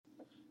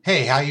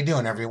Hey, how you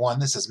doing, everyone?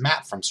 This is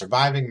Matt from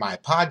Surviving My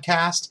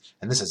Podcast,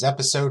 and this is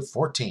episode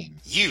 14.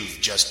 You've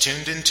just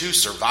tuned into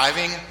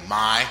Surviving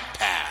My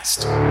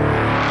Past,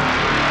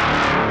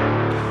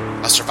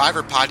 a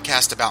Survivor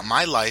podcast about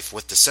my life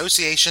with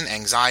dissociation,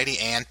 anxiety,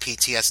 and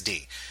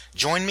PTSD.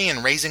 Join me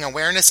in raising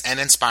awareness and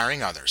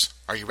inspiring others.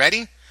 Are you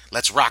ready?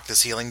 Let's rock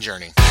this healing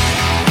journey.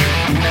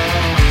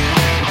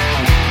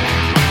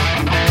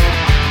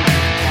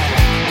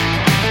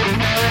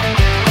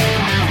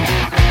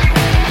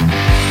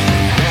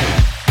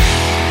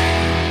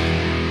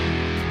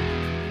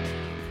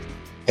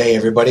 Hey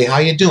everybody, how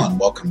you doing?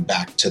 Welcome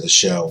back to the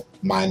show.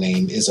 My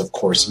name is, of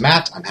course,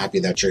 Matt. I'm happy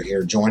that you're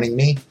here joining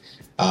me.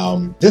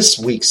 This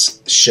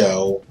week's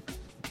show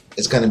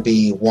is going to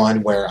be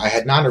one where I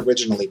had not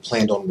originally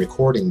planned on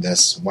recording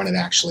this when it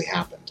actually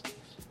happened.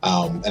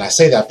 And I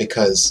say that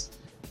because,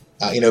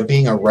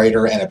 being a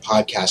writer and a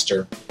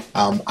podcaster,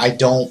 I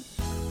don't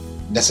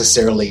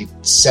necessarily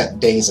set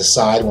days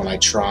aside when I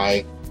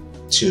try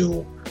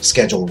to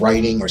schedule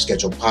writing or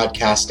schedule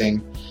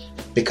podcasting,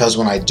 because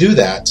when I do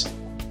that,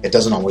 it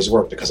doesn't always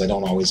work because I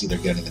don't always either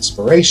get an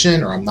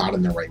inspiration or I'm not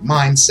in the right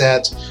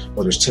mindset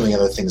or there's too many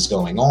other things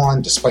going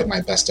on despite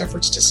my best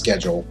efforts to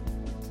schedule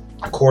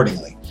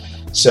accordingly.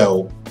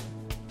 So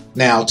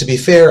now, to be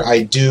fair,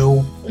 I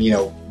do,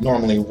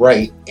 normally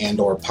write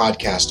and or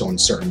podcast on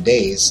certain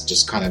days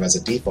just kind of as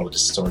a default. It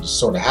just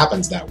sort of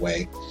happens that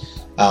way.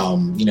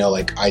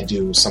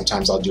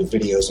 Sometimes I'll do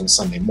videos on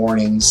Sunday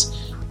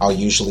mornings. I'll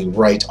usually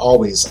I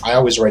always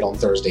write on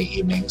Thursday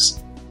evenings.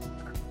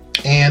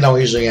 And I'll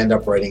usually end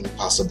up writing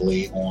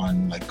possibly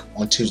on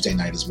Tuesday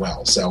night as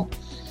well.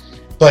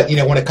 But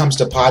when it comes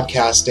to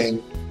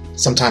podcasting,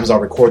 sometimes I'll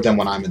record them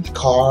when I'm in the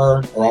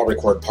car, or I'll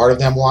record part of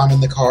them while I'm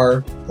in the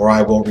car, or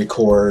I will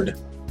record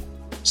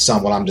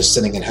some when I'm just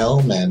sitting at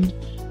home and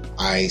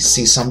I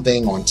see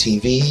something on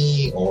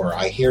TV, or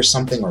I hear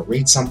something or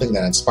read something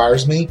that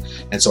inspires me,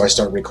 and so I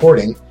start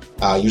recording,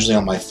 usually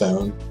on my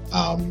phone,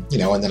 and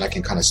then I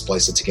can kind of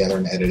splice it together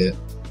and edit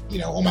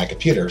it, on my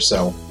computer.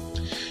 So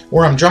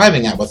where I'm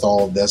driving at with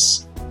all of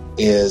this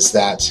is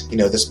that,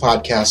 this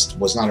podcast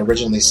was not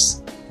originally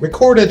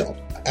recorded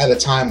at a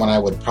time when I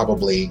would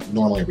probably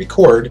normally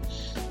record,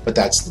 but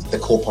that's the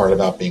cool part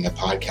about being a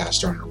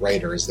podcaster and a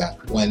writer, is that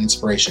when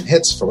inspiration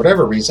hits for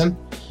whatever reason,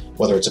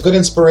 whether it's a good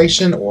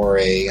inspiration or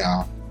I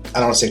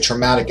don't want to say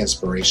traumatic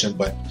inspiration,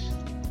 but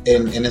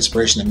an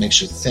inspiration that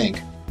makes you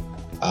think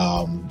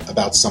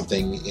about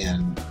something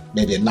in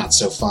maybe a not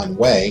so fun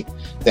way,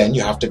 then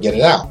you have to get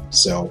it out.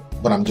 So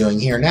what I'm doing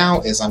here now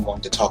is I'm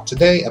going to talk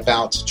today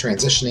about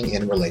transitioning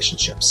in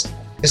relationships.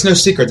 It's no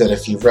secret that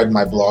if you've read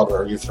my blog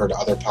or you've heard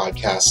other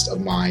podcasts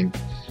of mine,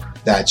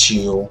 that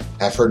you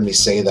have heard me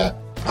say that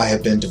I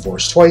have been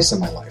divorced twice in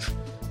my life.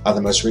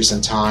 The most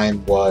recent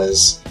time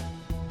was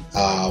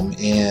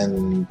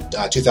in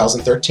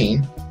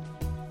 2013.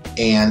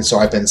 And so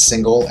I've been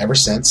single ever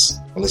since,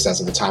 at least as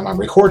of the time I'm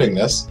recording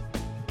this.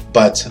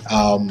 But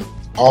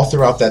all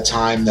throughout that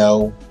time,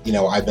 though,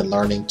 I've been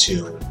learning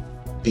to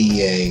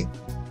be a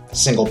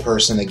single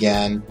person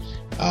again,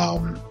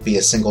 be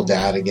a single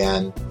dad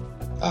again,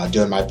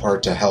 doing my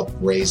part to help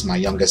raise my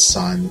youngest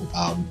son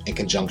in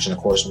conjunction, of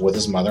course, with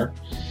his mother.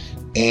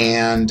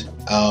 And,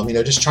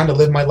 just trying to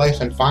live my life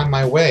and find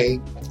my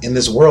way in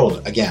this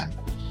world again.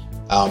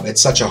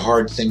 It's such a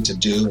hard thing to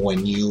do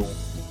when you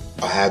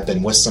have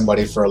been with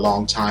somebody for a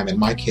long time. In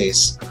my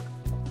case,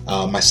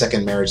 my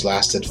second marriage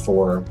lasted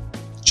for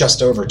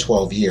just over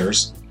 12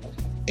 years.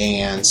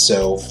 And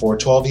so for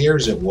 12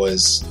 years, it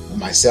was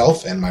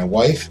myself and my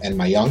wife and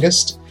my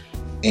youngest.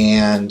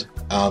 And,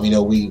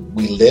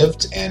 we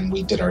lived and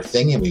we did our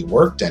thing and we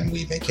worked and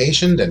we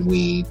vacationed and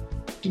we,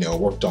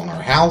 worked on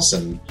our house.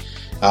 And,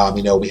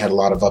 we had a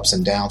lot of ups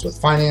and downs with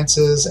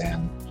finances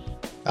and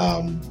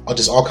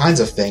just all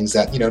kinds of things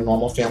that,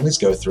 normal families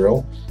go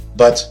through.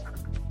 But,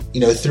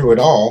 through it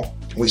all,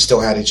 we still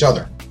had each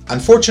other.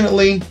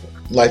 Unfortunately,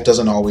 life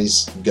doesn't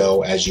always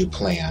go as you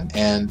plan.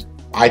 And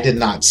I did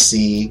not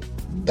see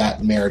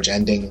that marriage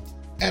ending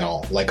at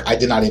all. I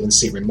did not even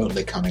see it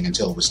remotely coming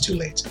until it was too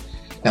late.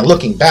 Now,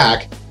 looking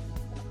back,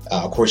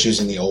 of course,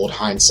 using the old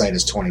hindsight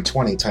is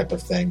 20/20 type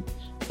of thing,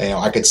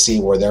 I could see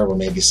where there were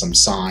maybe some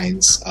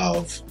signs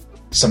of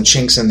some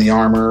chinks in the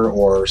armor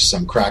or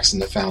some cracks in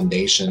the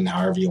foundation,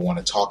 however you want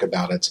to talk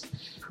about it,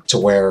 to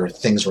where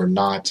things were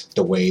not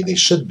the way they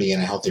should be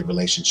in a healthy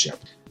relationship.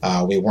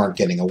 We weren't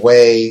getting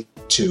away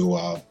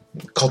to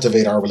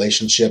cultivate our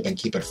relationship and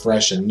keep it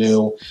fresh and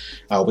new.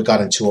 We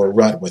got into a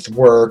rut with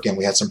work and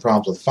we had some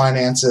problems with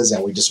finances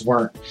and we just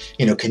weren't,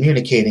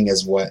 communicating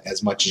as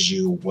much as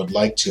you would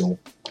like to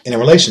in a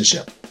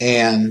relationship.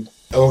 And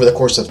over the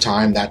course of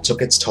time, that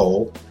took its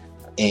toll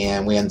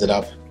and we ended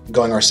up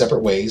going our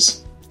separate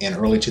ways in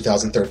early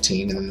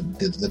 2013, and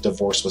the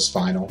divorce was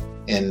final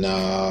in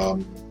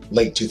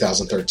late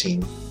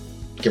 2013,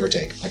 give or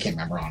take. I can't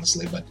remember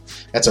honestly, but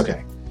that's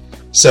okay.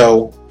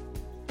 So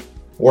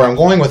where I'm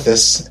going with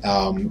this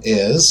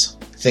is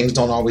things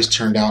don't always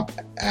turn out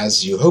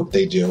as you hope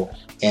they do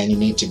and you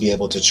need to be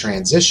able to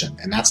transition.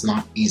 And that's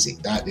not easy.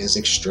 That is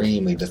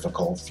extremely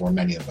difficult for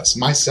many of us,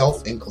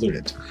 myself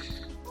included.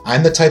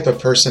 I'm the type of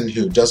person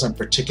who doesn't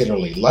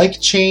particularly like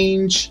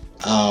change.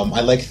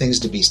 I like things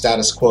to be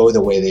status quo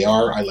the way they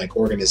are. I like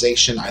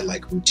organization. I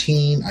like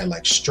routine. I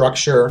like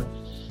structure.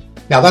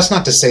 Now, that's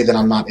not to say that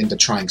I'm not into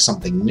trying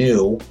something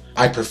new.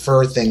 I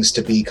prefer things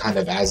to be kind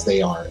of as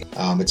they are.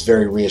 It's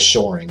very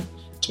reassuring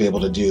to be able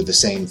to do the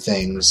same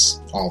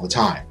things all the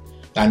time.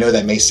 I know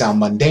that may sound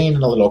mundane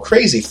and a little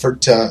crazy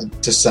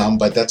to some,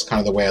 but that's kind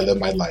of the way I live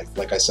my life.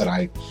 Like I said,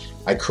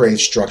 I crave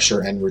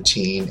structure and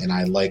routine, and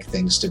I like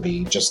things to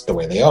be just the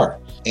way they are.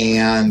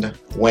 And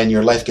when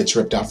your life gets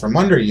ripped out from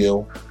under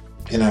you,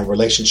 in a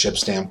relationship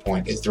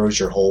standpoint, it throws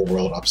your whole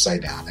world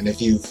upside down. And if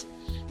you've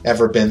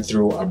ever been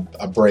through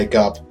a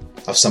breakup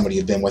of somebody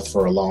you've been with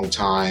for a long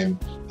time,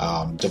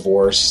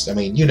 divorce, I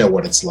mean, you know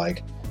what it's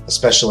like,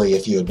 especially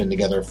if you had been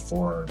together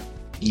for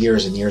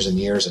years and years and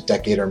years, a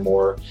decade or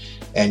more,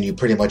 and you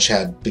pretty much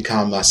had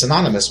become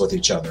synonymous with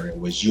each other. It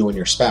was you and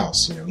your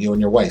spouse, you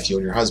and your wife, you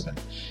and your husband.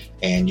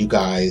 And you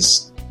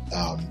guys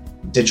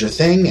did your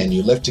thing, and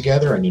you lived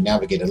together, and you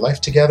navigated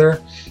life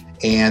together.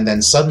 And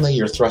then suddenly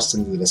you're thrust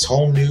into this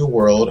whole new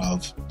world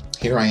of,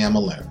 here I am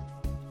alone.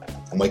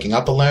 I'm waking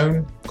up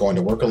alone, going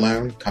to work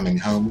alone, coming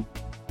home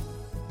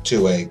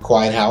to a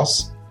quiet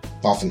house,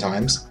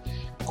 oftentimes,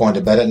 going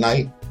to bed at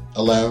night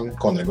alone,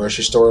 going to the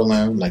grocery store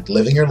alone, like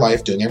living your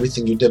life, doing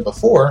everything you did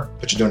before,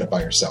 but you're doing it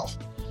by yourself.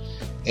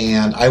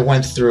 And I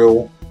went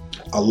through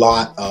a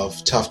lot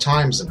of tough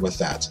times with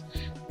that.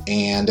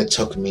 And it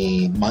took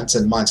me months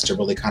and months to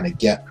really kind of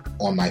get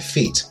on my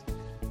feet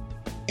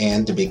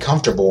and to be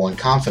comfortable and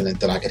confident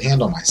that I could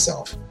handle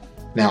myself.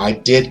 Now, I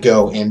did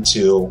go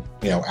into,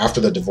 after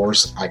the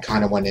divorce, I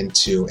kind of went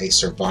into a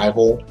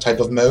survival type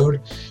of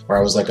mode where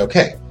I was like,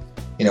 okay,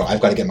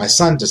 I've got to get my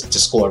son to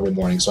school every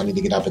morning, so I need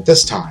to get up at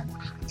this time.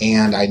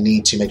 And I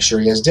need to make sure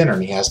he has dinner,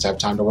 and he has to have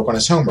time to work on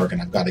his homework,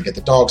 and I've got to get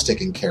the dogs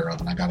taken care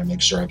of, and I've got to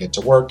make sure I get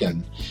to work.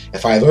 And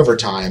if I have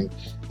overtime,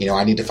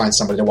 I need to find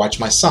somebody to watch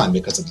my son,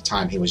 because at the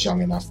time he was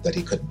young enough that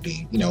he couldn't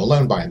be,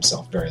 alone by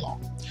himself very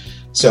long.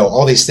 So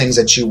all these things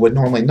that you would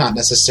normally not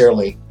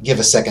necessarily give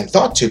a second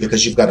thought to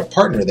because you've got a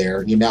partner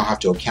there, you now have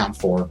to account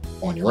for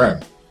on your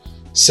own.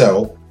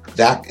 So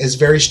that is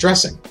very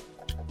stressing.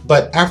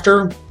 But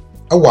after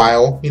a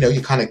while,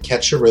 you kind of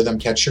catch your rhythm,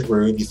 catch your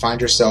groove. You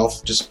find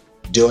yourself just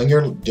doing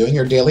your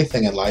daily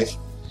thing in life,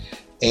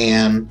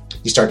 and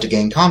you start to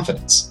gain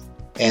confidence.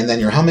 And then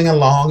you're humming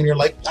along, and you're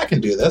like, I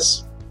can do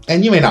this.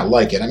 And you may not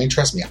like it. I mean,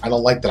 trust me, I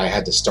don't like that I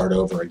had to start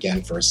over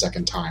again for a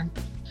second time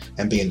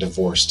and being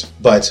divorced.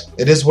 But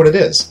it is what it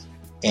is.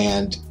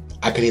 And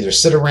I could either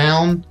sit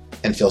around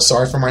and feel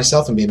sorry for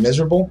myself and be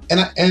miserable.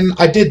 And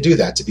I did do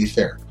that, to be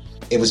fair.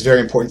 It was very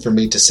important for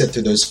me to sit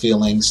through those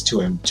feelings,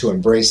 to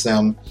embrace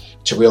them,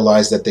 to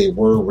realize that they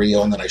were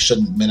real and that I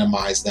shouldn't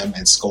minimize them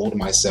and scold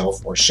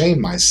myself or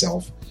shame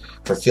myself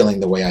for feeling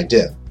the way I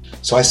did.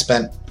 So I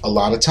spent a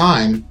lot of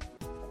time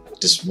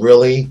just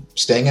really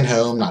staying at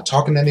home, not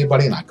talking to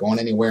anybody, not going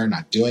anywhere,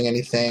 not doing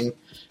anything,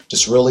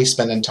 just really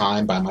spending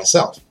time by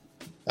myself.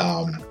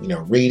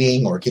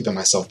 Reading or keeping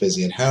myself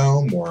busy at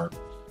home, or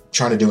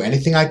trying to do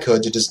anything I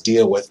could to just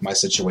deal with my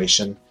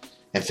situation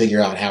and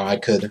figure out how I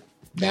could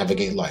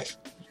navigate life.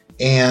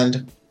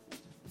 And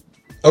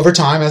over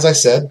time, as I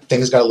said,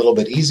 things got a little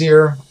bit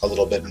easier, a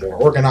little bit more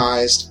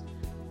organized,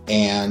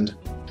 and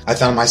I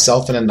found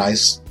myself in a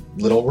nice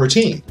little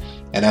routine.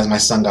 And as my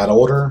son got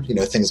older,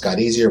 things got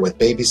easier with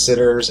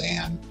babysitters,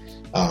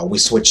 and we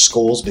switched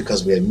schools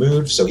because we had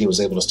moved, so he was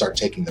able to start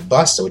taking the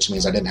bus, which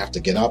means I didn't have to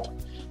get up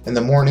in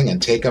the morning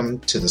and take him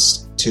to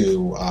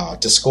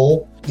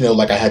school,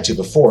 like I had to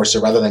before.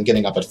 So rather than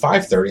getting up at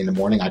 5:30 in the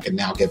morning, I could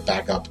now get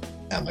back up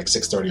at like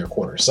 6:30 or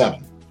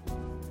 6:45.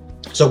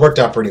 So it worked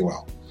out pretty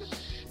well.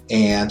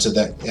 And so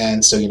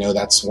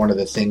that's one of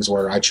the things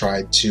where I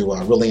tried to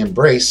really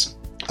embrace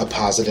a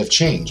positive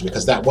change,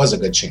 because that was a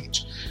good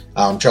change.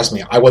 Trust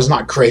me, I was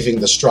not craving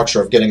the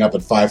structure of getting up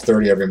at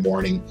 5:30 every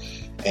morning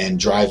and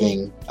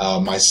driving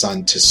my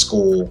son to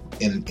school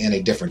in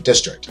a different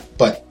district.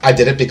 But I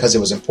did it because it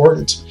was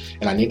important,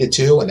 and I needed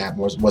to, and that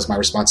was my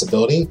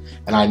responsibility,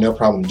 and I had no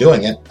problem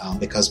doing it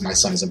because my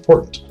son is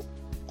important,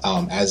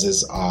 as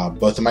is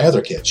both of my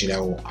other kids.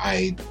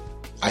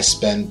 I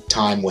spend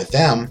time with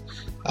them.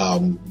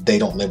 They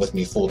don't live with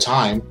me full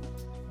time,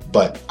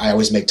 but I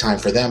always make time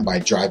for them by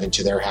driving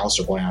to their house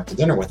or going out to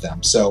dinner with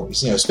them. So,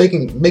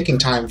 making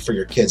time for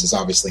your kids is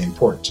obviously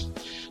important.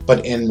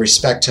 But in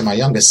respect to my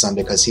youngest son,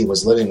 because he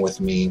was living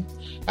with me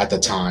at the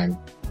time,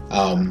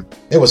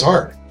 it was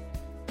hard.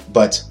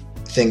 But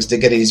things did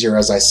get easier,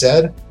 as I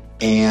said.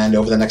 And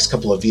over the next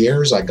couple of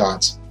years, I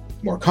got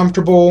more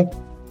comfortable.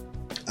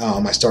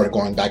 I started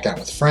going back out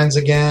with friends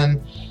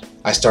again.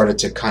 I started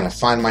to kind of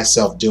find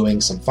myself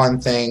doing some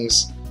fun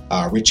things,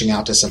 reaching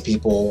out to some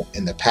people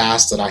in the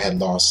past that I had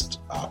lost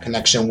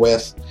connection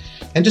with,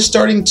 and just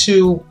starting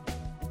to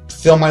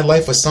fill my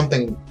life with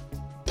something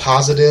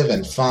positive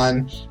and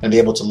fun and be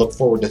able to look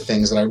forward to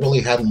things that I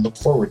really hadn't looked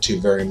forward to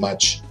very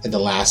much in the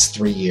last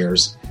 3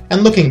 years.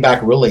 And looking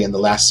back really in the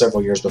last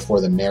several years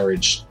before the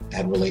marriage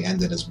had really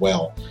ended as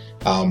well.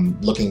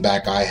 Looking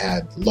back, I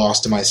had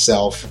lost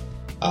myself.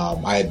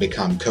 I had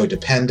become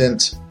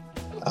codependent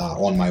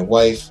on my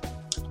wife.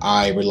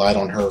 I relied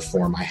on her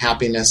for my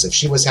happiness. If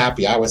she was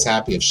happy, I was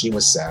happy. If she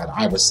was sad,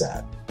 I was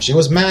sad. If she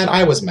was mad,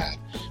 I was mad.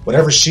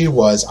 Whatever she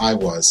was, I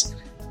was.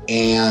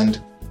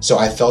 And so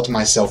I felt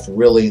myself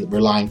really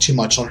relying too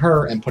much on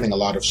her and putting a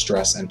lot of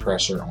stress and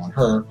pressure on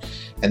her.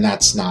 And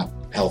that's not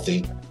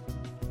healthy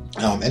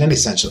in any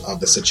sense of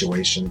the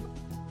situation.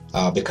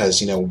 Because,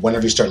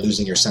 whenever you start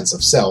losing your sense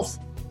of self,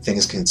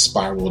 things can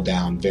spiral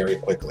down very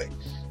quickly.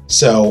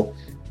 So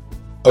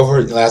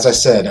as I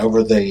said,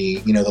 over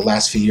the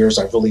last few years,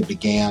 I really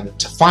began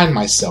to find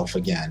myself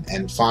again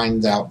and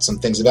find out some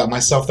things about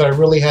myself that I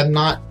really had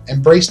not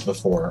embraced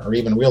before or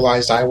even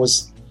realized I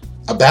was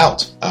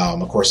about.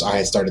 Of course, I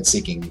had started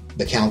seeking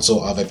the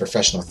counsel of a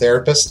professional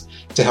therapist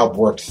to help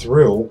work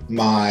through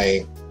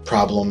my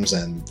problems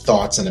and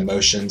thoughts and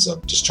emotions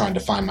of just trying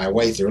to find my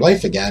way through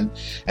life again.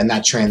 And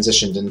that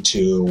transitioned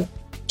into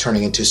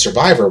turning into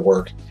survivor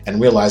work and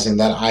realizing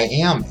that I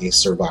am a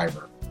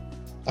survivor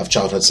of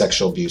childhood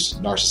sexual abuse,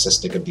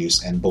 narcissistic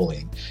abuse, and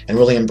bullying, and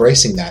really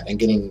embracing that and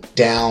getting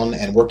down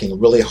and working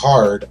really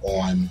hard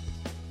on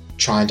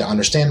trying to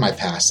understand my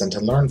past and to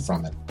learn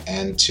from it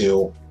and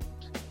to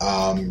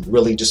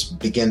really just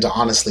begin to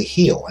honestly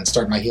heal and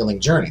start my healing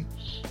journey.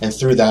 And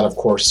through that, of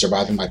course,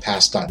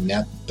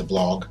 survivingmypast.net, the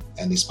blog,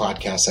 and these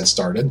podcasts had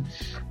started,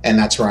 and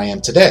that's where I am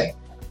today.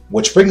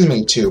 Which brings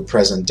me to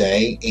present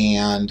day,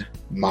 and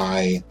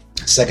my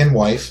second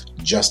wife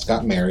just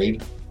got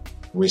married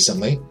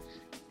recently.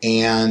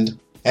 And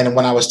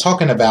when I was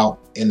talking about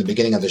in the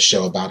beginning of the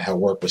show about how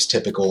work was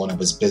typical and it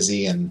was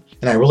busy and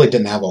I really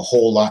didn't have a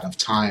whole lot of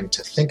time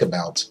to think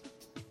about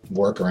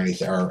work or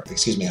anything,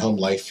 home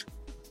life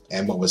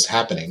and what was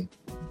happening,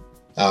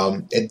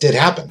 it did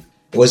happen.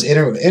 It was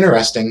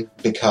interesting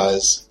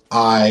because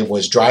I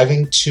was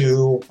driving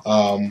to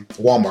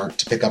Walmart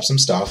to pick up some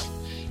stuff,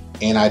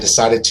 and I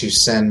decided to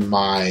send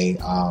my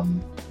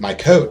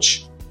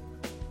coach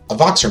a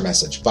Voxer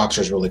message. Voxer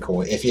is really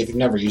cool. If you've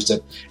never used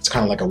it, it's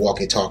kind of like a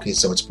walkie-talkie,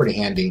 so it's pretty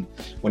handy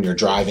when you're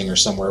driving or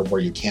somewhere where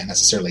you can't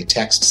necessarily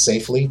text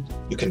safely.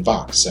 You can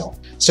Vox.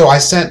 So I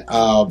sent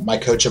my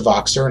coach a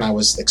Voxer, and I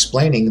was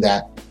explaining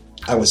that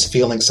I was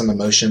feeling some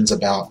emotions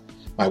about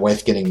my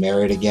wife getting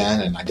married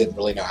again, and I didn't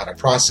really know how to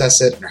process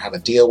it or how to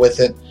deal with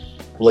it.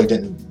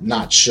 Really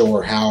not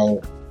sure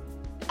how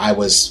I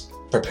was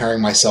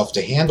preparing myself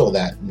to handle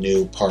that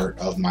new part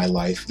of my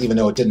life, even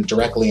though it didn't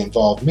directly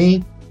involve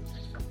me.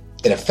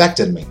 It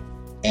affected me.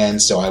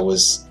 And so I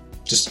was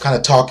just kind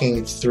of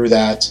talking through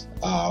that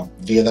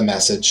via the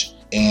message.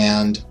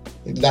 And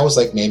that was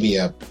like maybe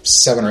a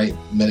 7 or 8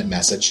 minute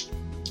message.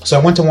 So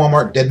I went to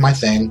Walmart, did my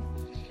thing,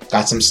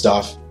 got some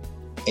stuff.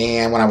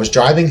 And when I was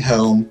driving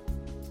home,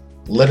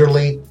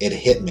 literally it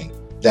hit me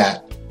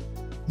that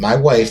my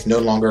wife no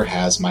longer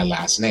has my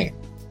last name.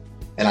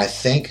 And I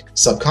think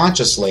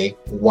subconsciously,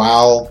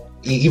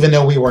 even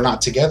though we were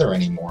not together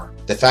anymore,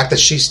 the fact that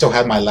she still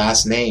had my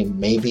last name,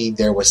 maybe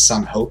there was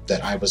some hope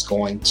that I was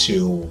going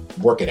to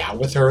work it out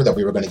with her, that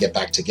we were going to get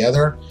back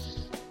together.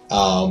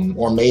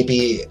 Or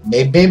maybe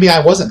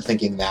I wasn't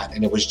thinking that,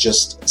 and it was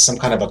just some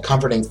kind of a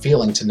comforting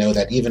feeling to know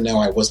that even though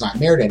I was not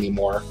married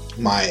anymore,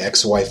 my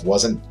ex-wife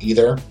wasn't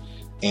either.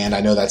 And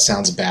I know that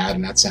sounds bad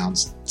and that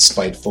sounds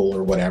spiteful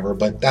or whatever,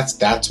 but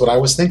that's what I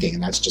was thinking,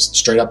 and that's just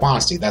straight up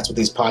honesty. That's what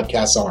these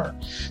podcasts are.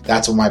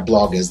 That's what my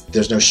blog is.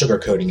 There's no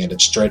sugarcoating it.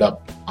 It's straight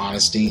up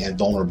honesty and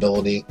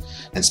vulnerability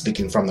and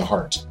speaking from the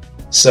heart.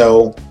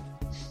 So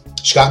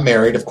she got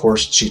married. Of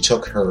course, she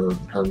took her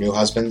new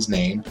husband's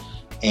name,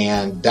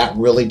 and that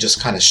really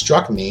just kind of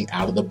struck me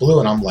out of the blue.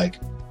 And I'm like,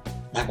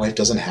 my wife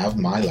doesn't have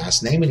my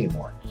last name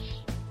anymore.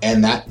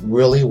 And that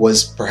really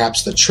was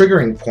perhaps the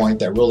triggering point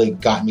that really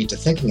got me to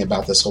thinking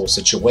about this whole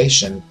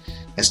situation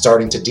and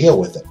starting to deal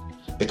with it.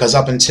 Because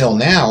up until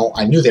now,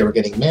 I knew they were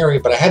getting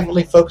married, but I hadn't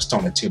really focused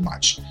on it too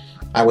much.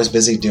 I was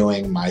busy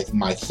doing my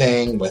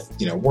thing with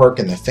work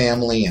and the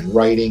family and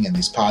writing and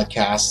these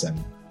podcasts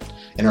and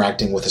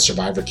interacting with the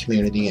survivor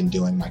community and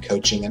doing my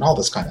coaching and all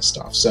this kind of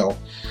stuff. So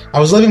I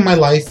was living my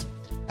life,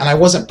 and I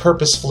wasn't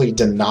purposefully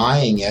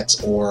denying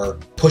it or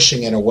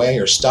pushing it away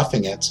or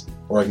stuffing it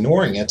or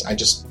ignoring it. I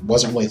just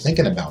wasn't really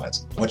thinking about it,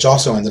 which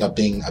also ended up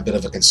being a bit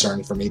of a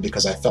concern for me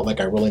because I felt like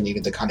I really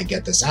needed to kind of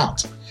get this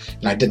out,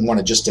 and I didn't want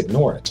to just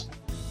ignore it.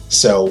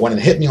 So when it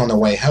hit me on the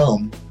way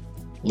home,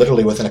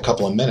 literally within a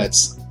couple of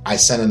minutes, I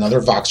sent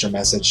another Voxer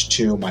message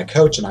to my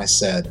coach, and I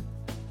said,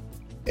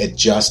 it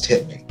just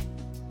hit me.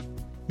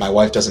 My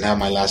wife doesn't have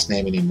my last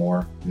name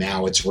anymore.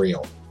 Now it's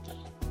real.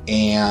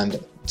 And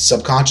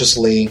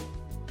subconsciously,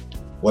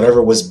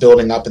 whatever was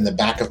building up in the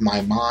back of my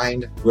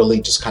mind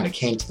really just kind of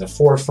came to the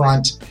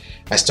forefront.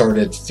 I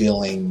started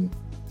feeling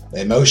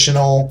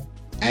emotional,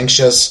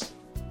 anxious,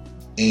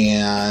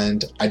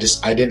 and I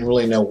didn't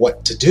really know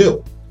what to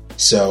do.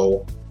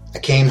 So I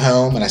came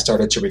home and I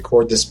started to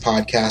record this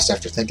podcast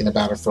after thinking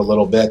about it for a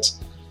little bit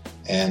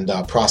and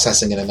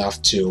processing it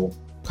enough to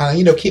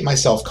kind of, keep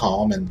myself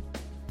calm and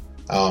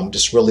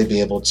just really be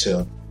able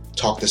to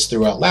talk this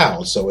through out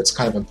loud. So it's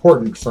kind of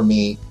important for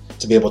me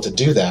to be able to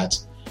do that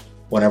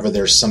whenever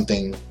there's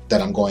something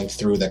that I'm going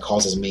through that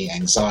causes me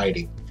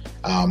anxiety.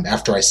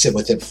 After I sit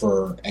with it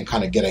and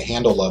kind of get a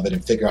handle of it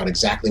and figure out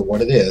exactly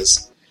what it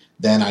is,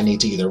 then I need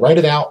to either write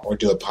it out or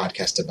do a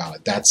podcast about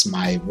it. That's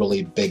my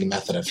really big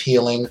method of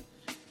healing.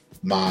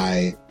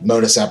 My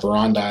modus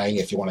operandi,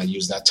 if you want to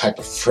use that type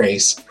of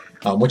phrase,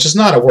 which is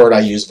not a word I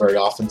use very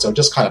often, so it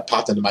just kind of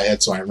popped into my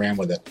head, so I ran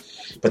with it.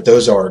 But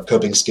those are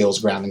coping skills,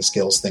 grounding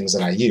skills, things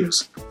that I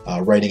use.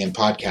 Writing and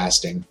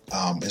podcasting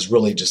is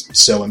really just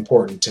so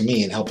important to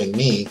me in helping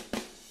me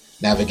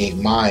navigate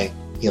my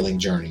healing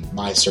journey,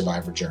 my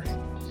survivor journey.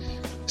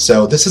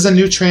 So this is a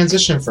new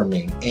transition for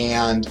me,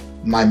 and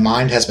my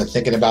mind has been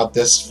thinking about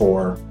this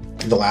for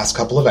the last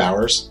couple of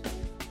hours,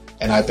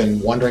 and I've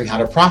been wondering how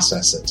to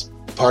process it.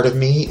 Part of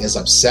me is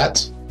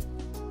upset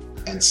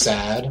and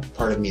sad.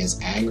 Part of me is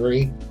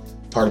angry.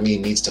 Part of me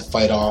needs to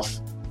fight off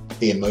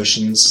the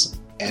emotions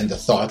and the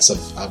thoughts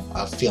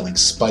of feeling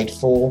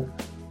spiteful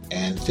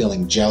and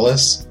feeling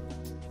jealous.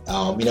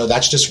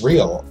 That's just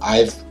real.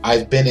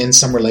 I've been in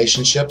some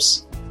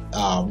relationships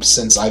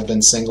since I've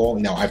been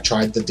single. I've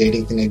tried the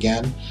dating thing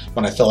again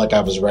when I felt like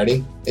I was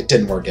ready. It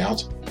didn't work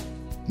out.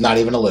 Not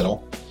even a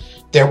little.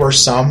 There were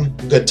some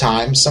good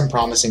times, some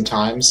promising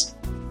times,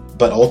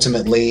 but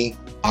ultimately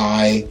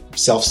I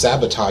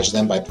self-sabotaged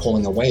them by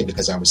pulling away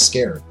because I was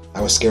scared.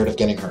 I was scared of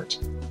getting hurt.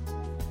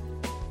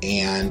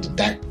 And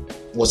that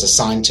was a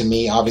sign to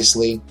me,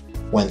 obviously,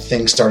 when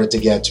things started to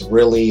get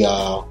really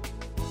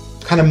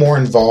kind of more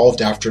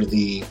involved after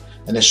the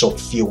initial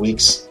few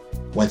weeks.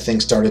 When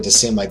things started to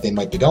seem like they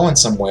might be going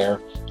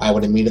somewhere, I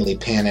would immediately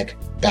panic,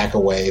 back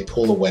away,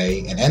 pull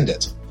away, and end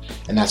it.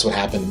 And that's what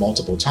happened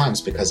multiple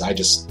times because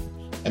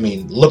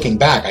looking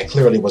back, I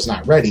clearly was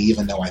not ready,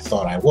 even though I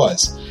thought I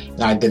was.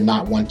 And I did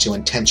not want to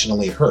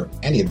intentionally hurt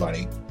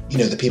anybody,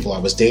 the people I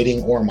was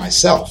dating or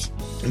myself.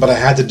 But I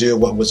had to do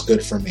what was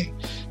good for me.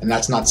 And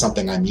that's not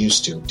something I'm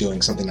used to,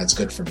 doing something that's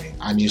good for me.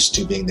 I'm used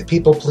to being the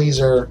people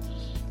pleaser.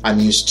 I'm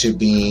used to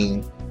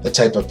being the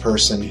type of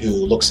person who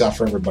looks out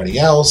for everybody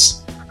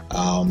else,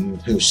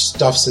 who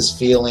stuffs his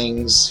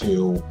feelings,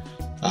 who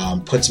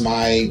puts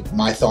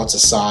my thoughts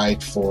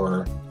aside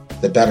for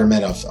the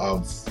betterment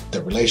of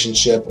the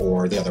relationship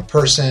or the other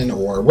person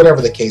or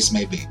whatever the case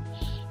may be.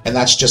 And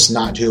that's just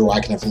not who I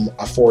can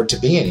afford to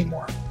be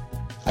anymore.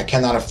 I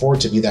cannot afford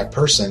to be that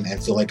person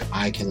and feel like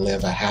I can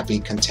live a happy,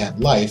 content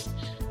life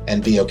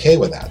and be okay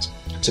with that,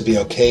 to be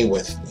okay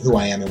with who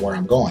I am and where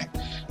I'm going.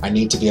 I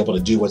need to be able to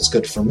do what's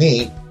good for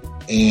me,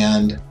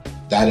 and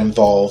that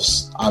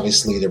involves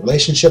obviously the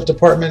relationship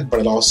department, but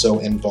it also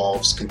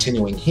involves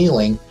continuing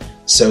healing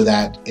so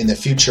that in the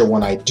future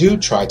when I do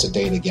try to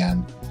date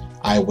again,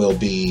 I will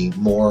be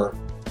more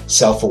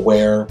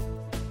self-aware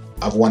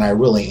of when I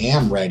really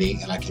am ready,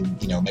 and I can,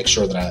 make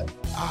sure that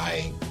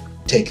I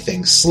take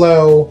things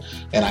slow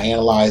and I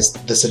analyze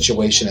the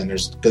situation and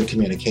there's good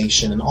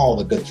communication and all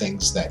the good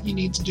things that you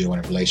need to do in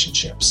a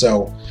relationship.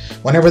 So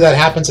whenever that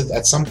happens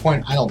at some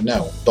point, I don't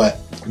know, but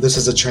this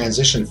is a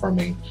transition for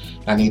me.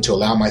 I need to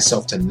allow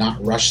myself to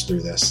not rush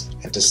through this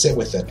and to sit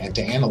with it and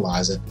to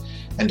analyze it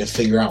and to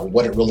figure out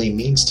what it really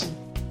means to me.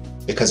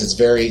 Because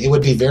it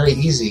would be very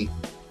easy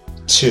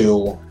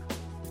to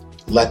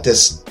let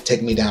this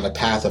take me down a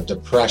path of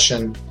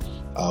depression,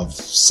 of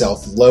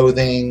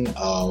self-loathing,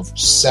 of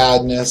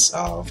sadness,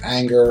 of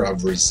anger,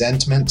 of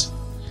resentment,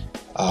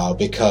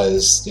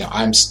 because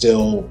I'm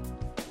still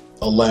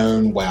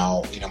alone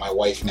while my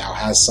wife now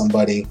has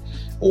somebody,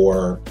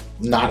 or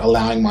not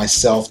allowing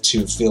myself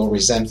to feel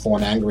resentful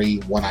and angry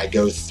when I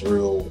go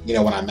through,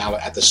 when I'm out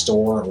at the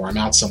store or I'm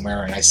out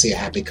somewhere and I see a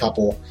happy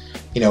couple,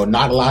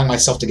 not allowing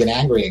myself to get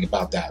angry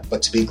about that,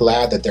 but to be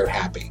glad that they're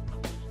happy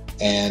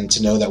and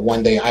to know that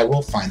one day I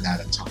will find that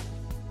in time.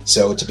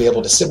 So to be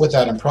able to sit with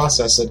that and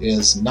process it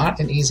is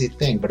not an easy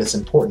thing, but it's an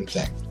important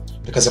thing.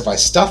 Because if I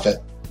stuff it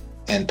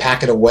and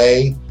pack it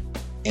away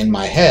in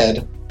my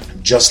head,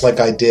 just like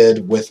I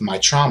did with my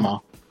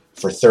trauma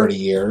for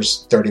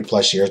 30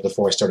 plus years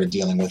before I started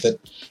dealing with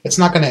it, it's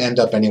not going to end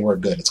up anywhere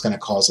good. It's going to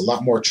cause a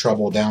lot more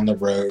trouble down the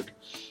road.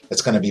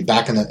 It's going to be in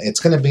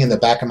the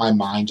back of my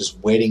mind, just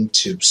waiting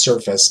to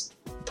surface,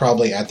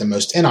 probably at the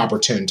most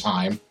inopportune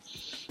time.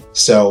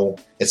 So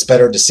it's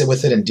better to sit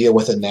with it and deal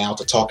with it now,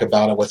 to talk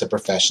about it with a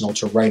professional,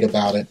 to write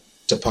about it,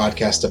 to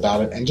podcast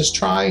about it, and just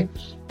try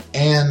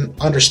and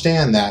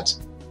understand that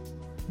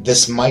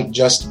this might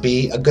just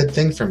be a good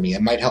thing for me.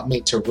 It might help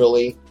me to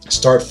really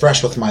start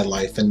fresh with my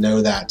life and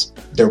know that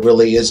there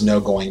really is no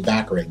going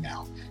back right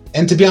now.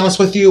 And to be honest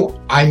with you,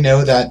 I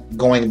know that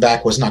going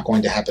back was not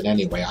going to happen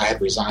anyway. I had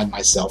resigned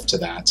myself to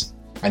that.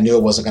 I knew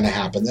it wasn't going to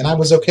happen, and I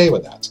was okay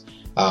with that.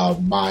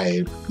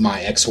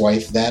 My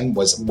ex-wife then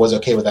was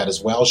okay with that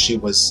as well. She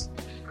was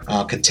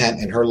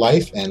content in her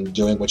life and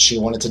doing what she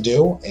wanted to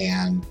do,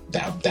 and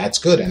that's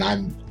good. And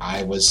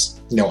I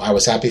was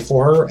happy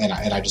for her, and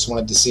I just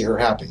wanted to see her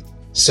happy.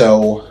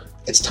 So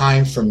it's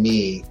time for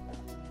me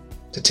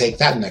to take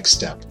that next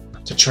step,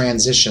 to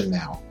transition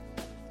now.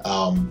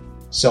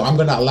 So I'm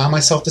going to allow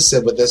myself to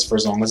sit with this for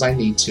as long as I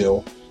need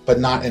to, but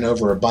not an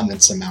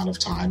overabundance amount of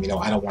time.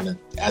 I don't want to,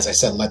 as I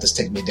said, let this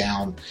take me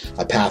down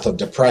a path of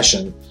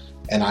depression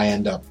and I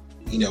end up,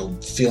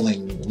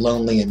 feeling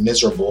lonely and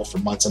miserable for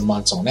months and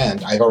months on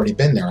end. I've already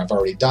been there. I've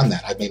already done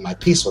that. I've made my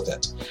peace with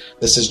it.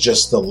 This is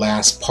just the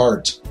last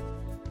part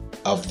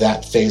of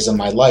that phase of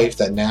my life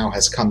that now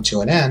has come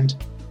to an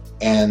end,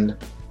 and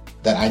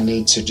that I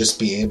need to just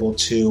be able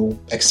to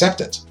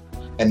accept it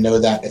and know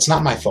that it's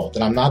not my fault,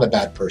 that I'm not a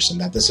bad person,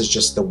 that this is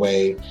just the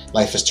way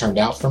life has turned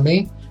out for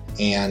me,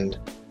 and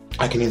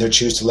I can either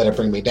choose to let it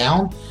bring me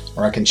down,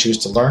 or I can choose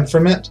to learn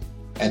from it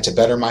and to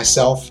better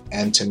myself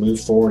and to move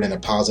forward in a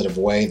positive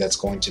way that's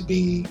going to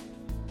be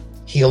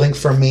healing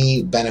for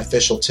me,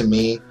 beneficial to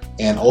me,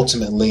 and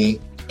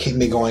ultimately keep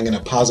me going in a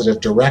positive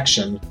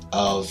direction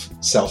of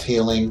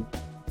self-healing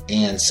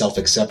and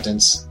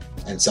self-acceptance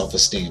and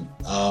self-esteem.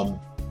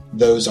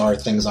 Those are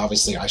things,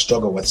 obviously, I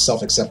struggle with.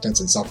 Self-acceptance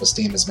and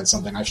self-esteem has been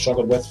something I've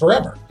struggled with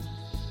forever.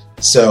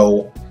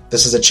 So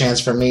this is a chance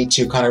for me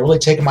to kind of really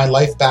take my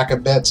life back a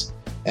bit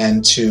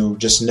and to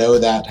just know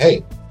that,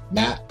 hey,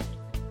 Matt,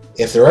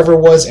 if there ever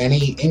was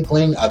any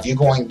inkling of you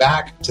going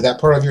back to that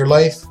part of your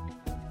life,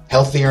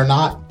 healthy or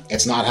not,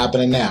 it's not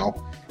happening now.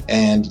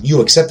 And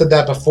you accepted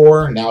that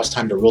before. Now it's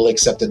time to really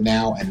accept it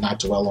now and not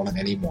dwell on it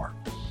anymore.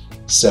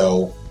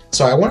 So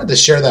I wanted to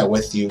share that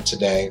with you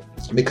today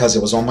because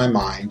it was on my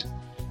mind.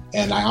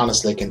 And I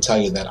honestly can tell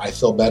you that I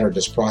feel better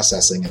just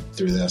processing it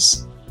through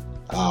this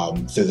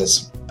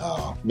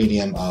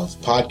medium of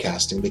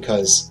podcasting,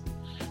 because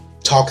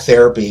talk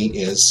therapy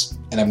is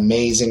an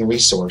amazing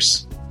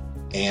resource.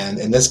 And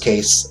in this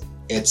case,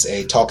 it's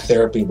a talk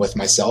therapy with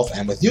myself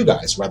and with you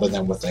guys rather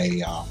than with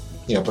a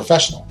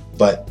professional.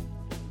 But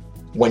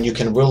when you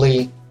can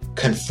really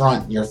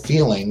confront your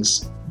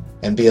feelings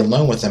and be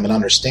alone with them and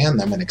understand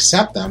them and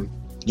accept them,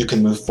 you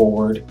can move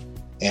forward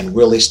and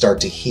really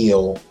start to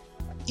heal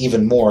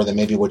even more than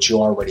maybe what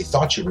you already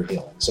thought you were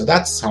healing. So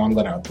that's how I'm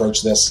going to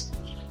approach this.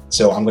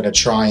 So I'm going to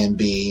try and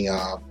be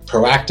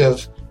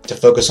proactive, to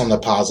focus on the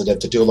positive,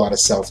 to do a lot of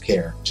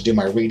self-care, to do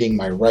my reading,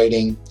 my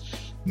writing,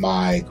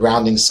 my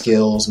grounding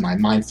skills, my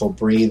mindful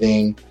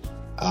breathing,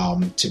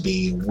 to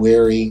be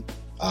wary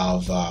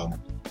of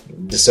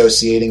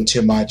dissociating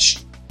too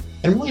much,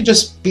 and really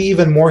just be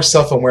even more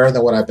self-aware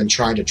than what I've been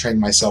trying to train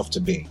myself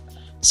to be.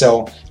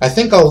 So I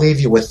think I'll leave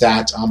you with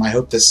that. I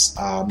hope this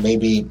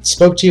maybe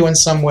spoke to you in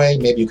some way.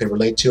 Maybe you can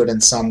relate to it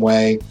in some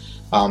way.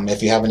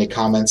 If you have any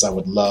comments, I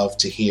would love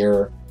to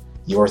hear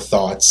your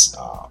thoughts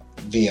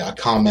via a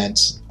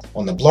comment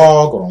on the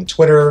blog or on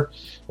Twitter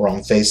or on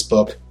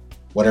Facebook,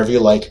 whatever you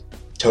like.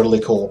 Totally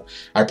cool.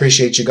 I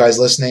appreciate you guys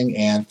listening,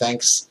 and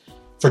thanks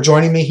for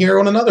joining me here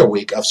on another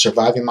week of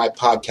Surviving My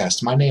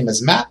Podcast. My name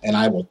is Matt, and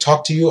I will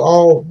talk to you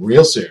all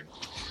real soon.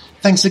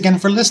 Thanks again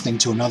for listening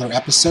to another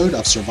episode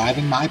of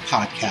Surviving My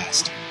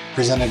Podcast,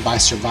 presented by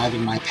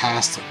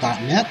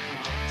SurvivingMyPast.net,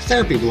 a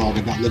therapy blog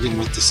about living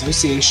with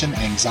dissociation,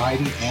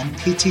 anxiety, and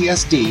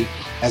PTSD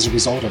as a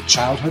result of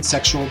childhood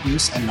sexual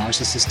abuse and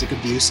narcissistic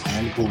abuse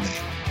and bullying.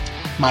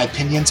 My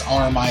opinions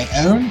are my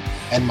own,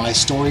 and my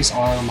stories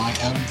are my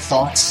own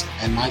thoughts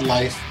and my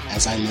life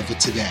as I live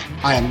it today.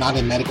 I am not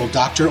a medical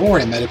doctor or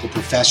a medical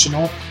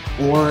professional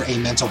or a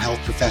mental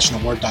health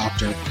professional or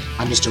doctor.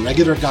 I'm just a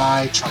regular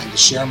guy trying to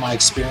share my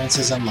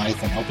experiences in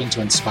life and helping to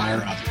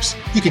inspire others.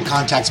 You can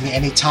contact me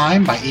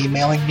anytime by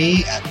emailing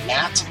me at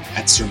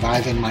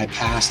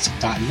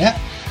matt@survivingmypast.net,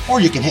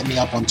 or you can hit me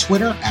up on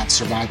Twitter at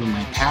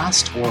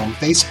survivingmypast or on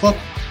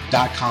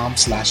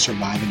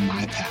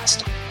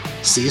Facebook.com/survivingmypast.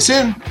 See you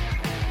soon.